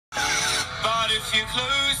if you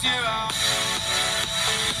close your eyes.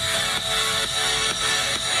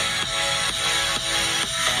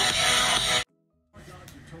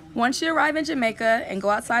 Once you arrive in Jamaica and go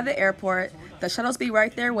outside the airport, the shuttles be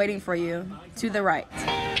right there waiting for you, to the right.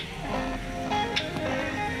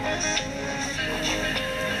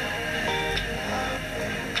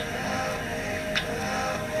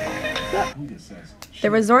 The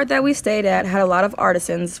resort that we stayed at had a lot of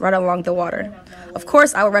artisans right along the water. Of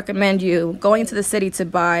course, I would recommend you going to the city to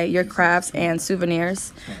buy your crafts and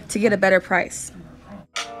souvenirs to get a better price.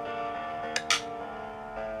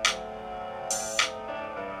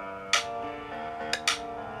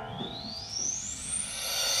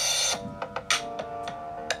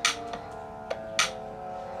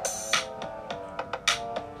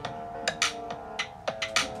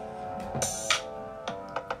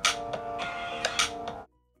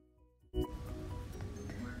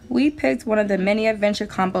 We picked one of the many adventure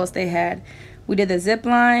combos they had. We did the zip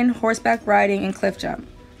line, horseback riding, and cliff jump.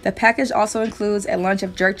 The package also includes a lunch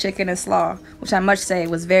of jerk chicken and slaw, which I must say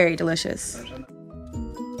was very delicious.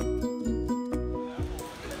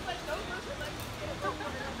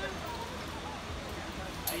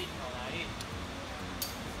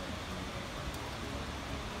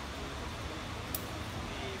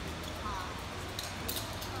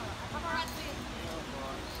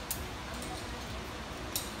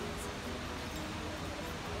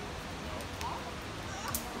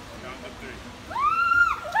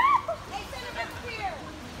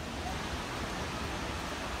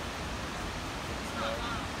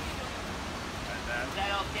 Is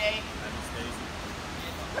that okay?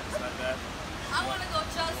 It's not bad. I want to go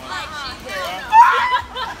just like she did.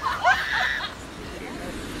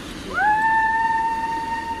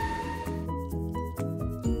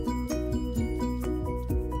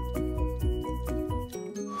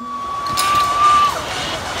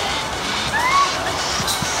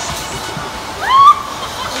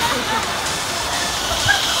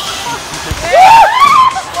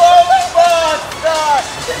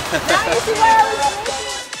 Now you see why I was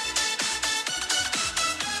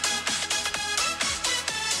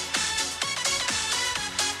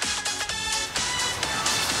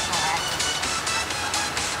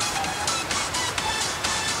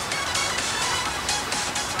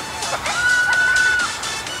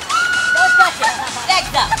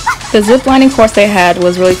The zip lining course they had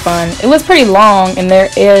was really fun. It was pretty long and there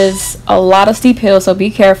is a lot of steep hills, so be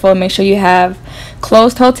careful and make sure you have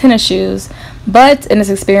closed-toe tennis shoes. But in this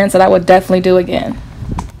experience that I would definitely do again.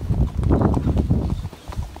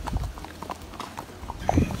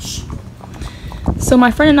 So my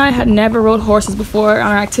friend and I had never rode horses before on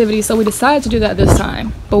our activity, so we decided to do that this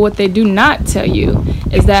time. But what they do not tell you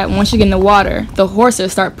is that once you get in the water, the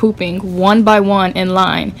horses start pooping one by one in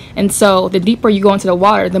line. And so the deeper you go into the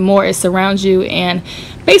water, the more it surrounds you and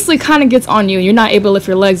basically kind of gets on you. You're not able to lift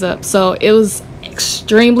your legs up. So it was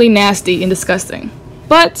extremely nasty and disgusting.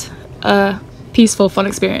 But a peaceful, fun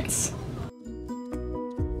experience.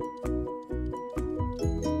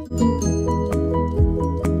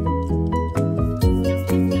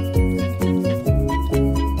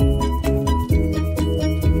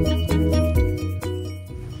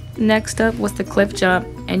 Next up was the cliff jump,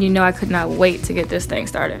 and you know I could not wait to get this thing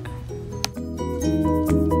started.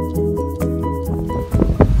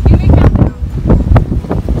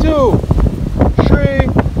 2, 3,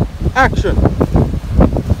 action!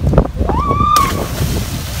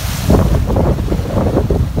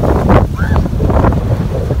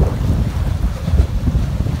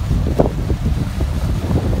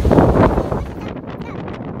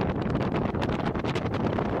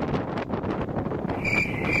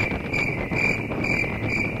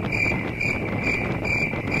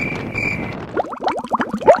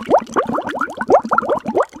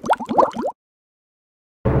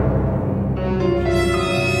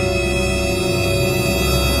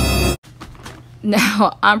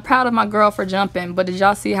 Now, I'm proud of my girl for jumping, but did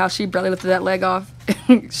y'all see how she barely lifted that leg off?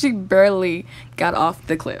 She barely got off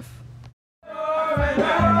the cliff.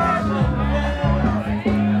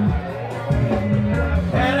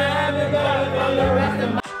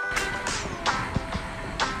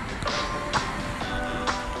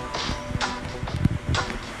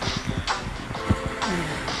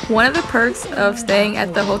 One of the perks of staying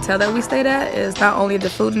at the hotel that we stayed at is not only the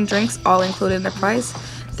food and drinks all included in the price,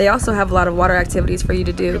 they also have a lot of water activities for you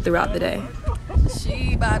to do throughout the day.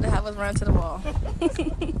 She about to have us run to the wall.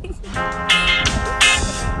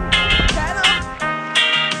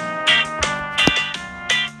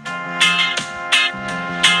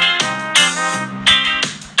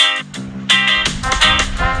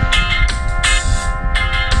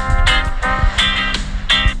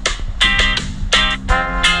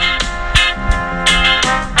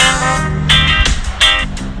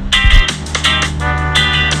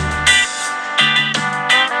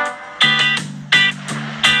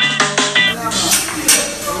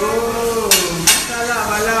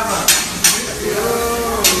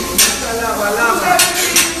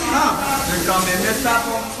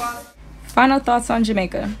 Final thoughts on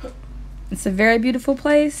Jamaica. It's a very beautiful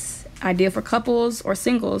place, ideal for couples or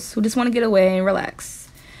singles who just want to get away and relax.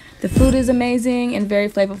 The food is amazing and very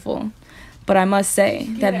flavorful, but I must say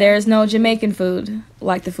that there is no Jamaican food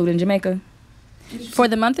like the food in Jamaica. For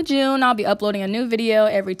the month of June, I'll be uploading a new video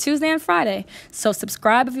every Tuesday and Friday, so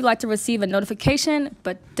subscribe if you'd like to receive a notification,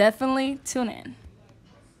 but definitely tune in.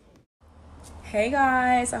 Hey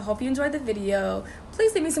guys, I hope you enjoyed the video.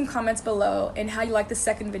 Please leave me some comments below and how you like the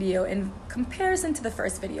second video in comparison to the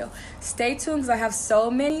first video. Stay tuned because I have so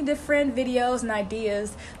many different videos and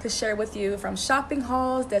ideas to share with you, from shopping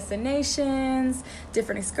hauls, destinations,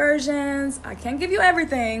 different excursions. I can't give you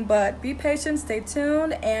everything, but be patient, stay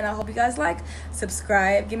tuned, and I hope you guys like,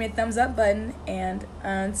 subscribe, give me a thumbs up button, and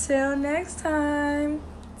until next time,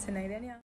 tonight, Danielle.